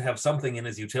should have something in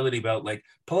his utility belt, like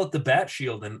pull out the bat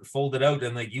shield and fold it out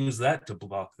and like use that to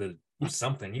block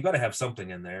something. You got to have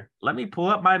something in there. Let me pull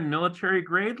up my military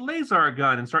grade laser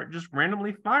gun and start just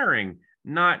randomly firing.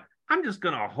 Not, I'm just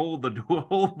gonna hold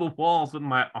the walls with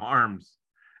my arms.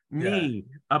 Me,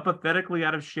 a pathetically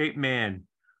out of shape man.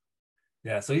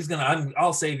 Yeah, so he's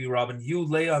I'll save you, Robin. You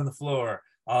lay on the floor.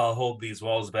 I'll hold these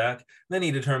walls back. Then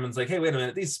he determines, like, hey, wait a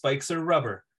minute, these spikes are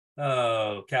rubber.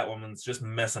 Oh, Catwoman's just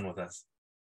messing with us.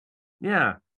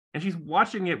 Yeah, and she's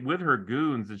watching it with her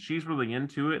goons, and she's really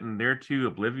into it, and they're too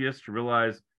oblivious to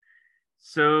realize.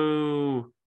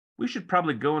 So We should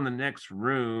probably go in the next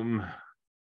room.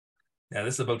 Yeah,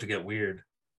 this is about to get weird.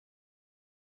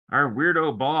 Our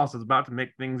weirdo boss is about to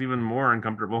make things even more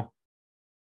uncomfortable.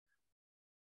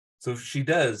 So she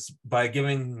does by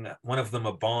giving one of them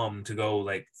a bomb to go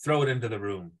like throw it into the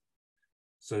room.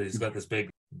 So he's got this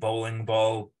big bowling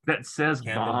ball that says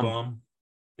candle bomb.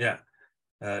 Yeah.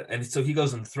 And so he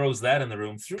goes and throws that in the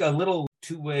room through a little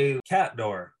two-way cat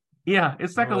door. Yeah,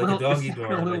 it's like a little doggy it's door,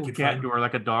 like a little like cat door,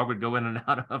 like a dog would go in and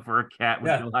out of, or a cat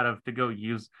would go out of to go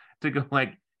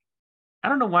like. I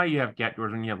don't know why you have cat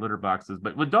doors when you have litter boxes,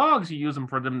 but with dogs you use them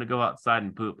for them to go outside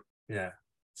and poop. Yeah.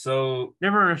 So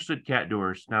never understood cat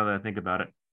doors. Now that I think about it.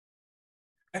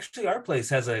 Actually, our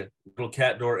place has a little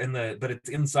cat door but it's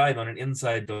inside on an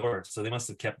inside door. So they must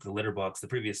have kept the litter box. The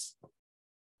previous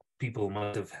people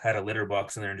must have had a litter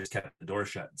box in there and just kept the door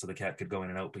shut so the cat could go in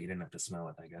and out, but you didn't have to smell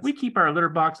it, I guess. We keep our litter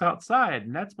box outside,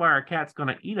 and that's why our cat's going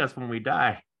to eat us when we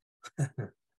die.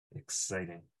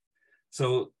 Exciting.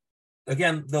 So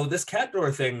again, though, this cat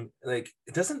door thing, like,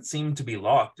 it doesn't seem to be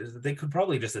locked. They could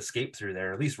probably just escape through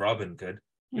there. At least Robin could.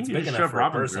 It's big enough for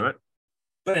a person.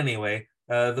 But anyway,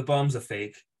 the bomb's a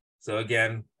fake. So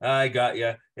again, I got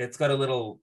you. It's got a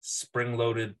little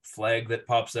spring-loaded flag that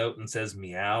pops out and says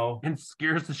meow. And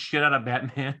scares the shit out of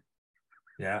Batman.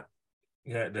 Yeah.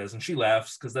 Yeah, it does. And she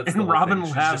laughs because that's and Robin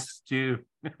laughs too.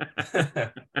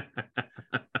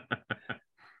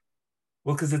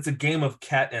 Well, because it's a game of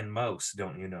cat and mouse,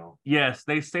 don't you know? Yes,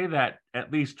 they say that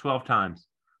at least 12 times.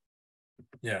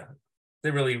 Yeah,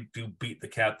 they really do beat the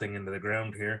cat thing into the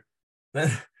ground here.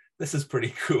 This is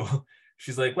pretty cool.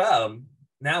 She's like, well,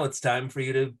 now it's time for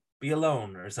you to be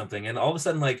alone or something. And all of a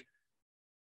sudden, like,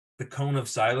 the cone of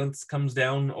silence comes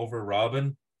down over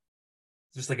Robin.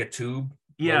 Just like a tube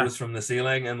blows from the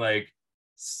ceiling and, like,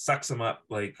 sucks him up.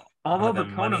 Like, although the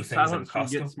cone of silence would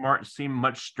get smart seem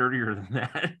much sturdier than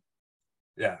that.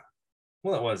 Yeah.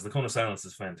 Well, it was. The cone of silence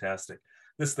is fantastic.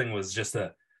 This thing was just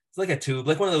it's like a tube,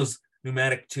 like one of those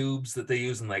pneumatic tubes that they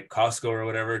use in like Costco or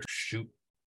whatever to shoot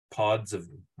pods of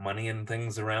money and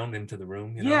things around into the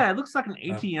room. You know? Yeah, it looks like an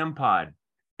ATM pod.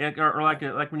 Or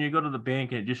like when you go to the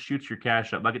bank and it just shoots your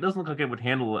cash up. Like, it doesn't look like it would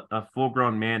handle a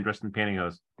full-grown man dressed in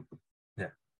pantyhose. Yeah.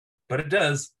 But it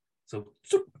does. So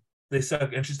they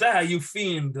suck. And she's, you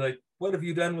fiend. Like, what have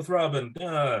you done with Robin?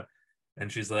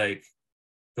 And she's like,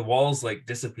 the walls like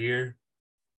disappear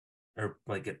or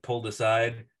like get pulled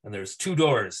aside and there's two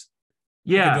doors.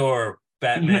 Yeah. The door,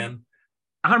 Batman.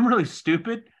 I'm really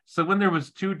stupid. So when there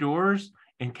was two doors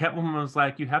and Catwoman was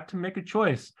like, you have to make a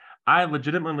choice, I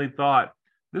legitimately thought,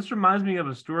 this reminds me of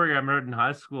a story I read in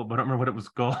high school, but I don't remember what it was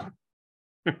called.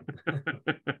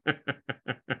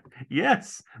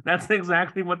 Yes, that's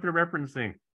exactly what they're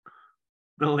referencing.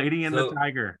 The Lady and the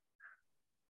Tiger.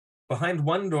 Behind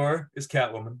one door is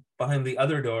Catwoman. Behind the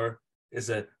other door is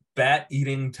a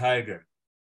bat-eating tiger.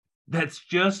 That's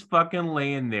just fucking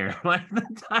laying there. Like, the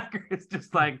tiger is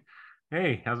just like,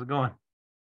 hey, how's it going?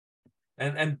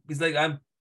 And he's like, I'm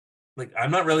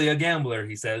not really a gambler,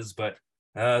 he says, but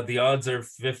the odds are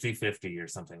 50-50 or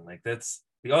something. Like, that's,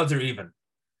 the odds are even.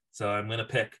 So I'm going to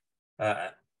pick. I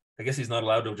guess he's not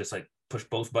allowed to just like push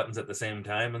both buttons at the same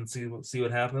time and see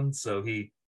what happens. So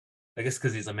I guess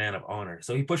because he's a man of honor.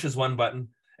 So he pushes one button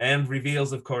and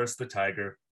reveals, of course, the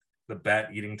tiger, the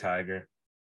bat-eating tiger.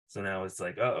 So now it's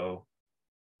like, uh-oh.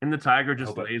 And the tiger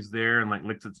just lays there and like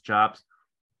licks its chops.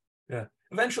 Yeah.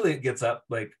 Eventually it gets up,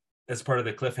 like, as part of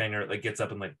the cliffhanger, it like gets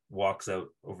up and like walks out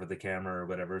over the camera or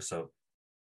whatever. So,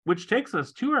 which takes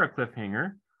us to our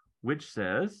cliffhanger, which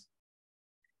says,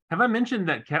 have I mentioned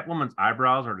that Catwoman's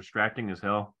eyebrows are distracting as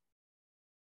hell?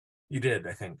 You did,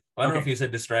 I think. I don't know if you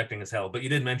said distracting as hell, but you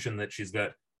did mention that she's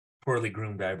got poorly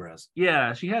groomed eyebrows.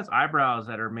 Yeah, she has eyebrows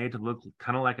that are made to look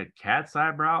kind of like a cat's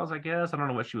eyebrows, I guess. I don't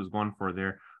know what she was going for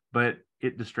there, but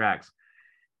it distracts.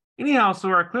 Anyhow, so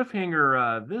our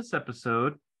cliffhanger this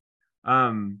episode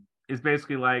is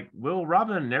basically like, will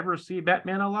Robin never see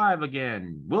Batman alive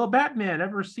again? Will Batman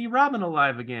ever see Robin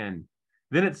alive again?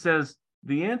 Then it says,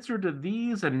 the answer to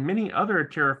these and many other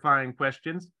terrifying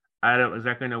questions, I don't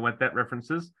exactly know what that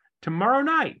references, tomorrow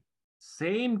night.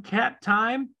 Same cat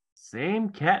time, same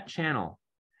cat channel.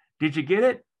 Did you get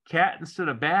it? Cat instead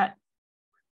of bat?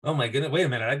 Oh my goodness, wait a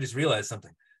minute, I just realized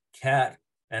something. Cat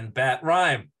and bat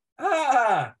rhyme.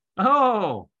 Ah!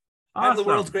 Oh, awesome. I'm the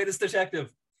world's greatest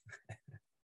detective.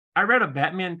 I read a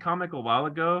Batman comic a while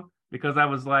ago because I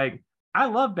was like, I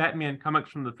love Batman comics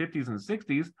from the 50s and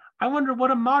 60s. I wonder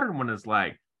what a modern one is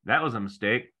like. That was a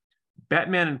mistake.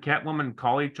 Batman and Catwoman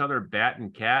call each other Bat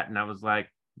and Cat, and I was like,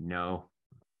 no.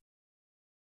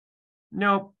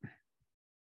 Nope.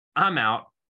 I'm out.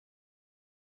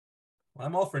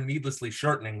 I'm all for needlessly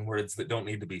shortening words that don't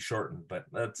need to be shortened, but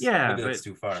maybe that's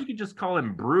too far. She could just call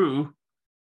him Brew.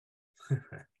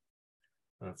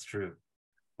 That's true.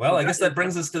 Well, I guess that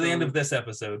brings us to the end of this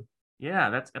episode. Yeah,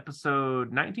 that's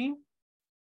episode 19.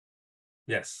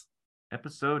 Yes.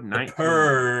 Episode 19. The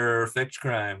Purr-fect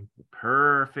crime. The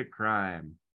Purr-fect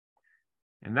crime.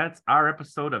 And that's our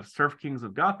episode of Surf Kings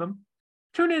of Gotham.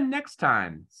 Tune in next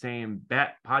time. Same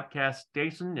bat podcast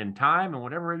station and time and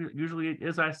whatever usually it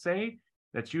is I say.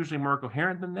 That's usually more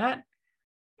coherent than that.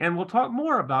 And we'll talk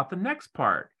more about the next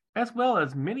part, as well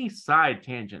as many side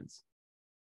tangents.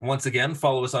 Once again,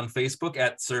 follow us on Facebook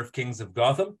at Surf Kings of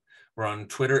Gotham. We're on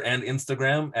Twitter and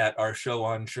Instagram at Our Show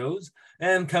on Shows.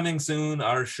 And coming soon,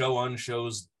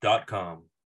 ourshowonshows.com.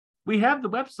 We have the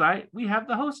website. We have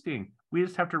the hosting. We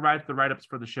just have to write the write-ups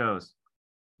for the shows.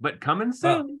 But coming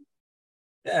soon.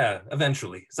 Yeah,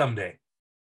 eventually, someday.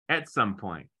 At some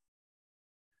point.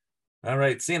 All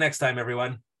right, see you next time,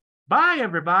 everyone. Bye,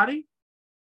 everybody.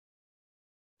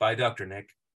 Bye, Dr. Nick.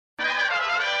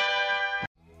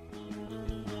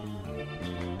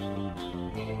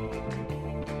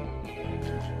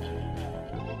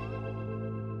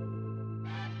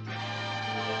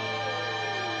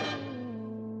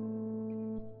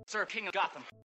 Sir, King of Gotham.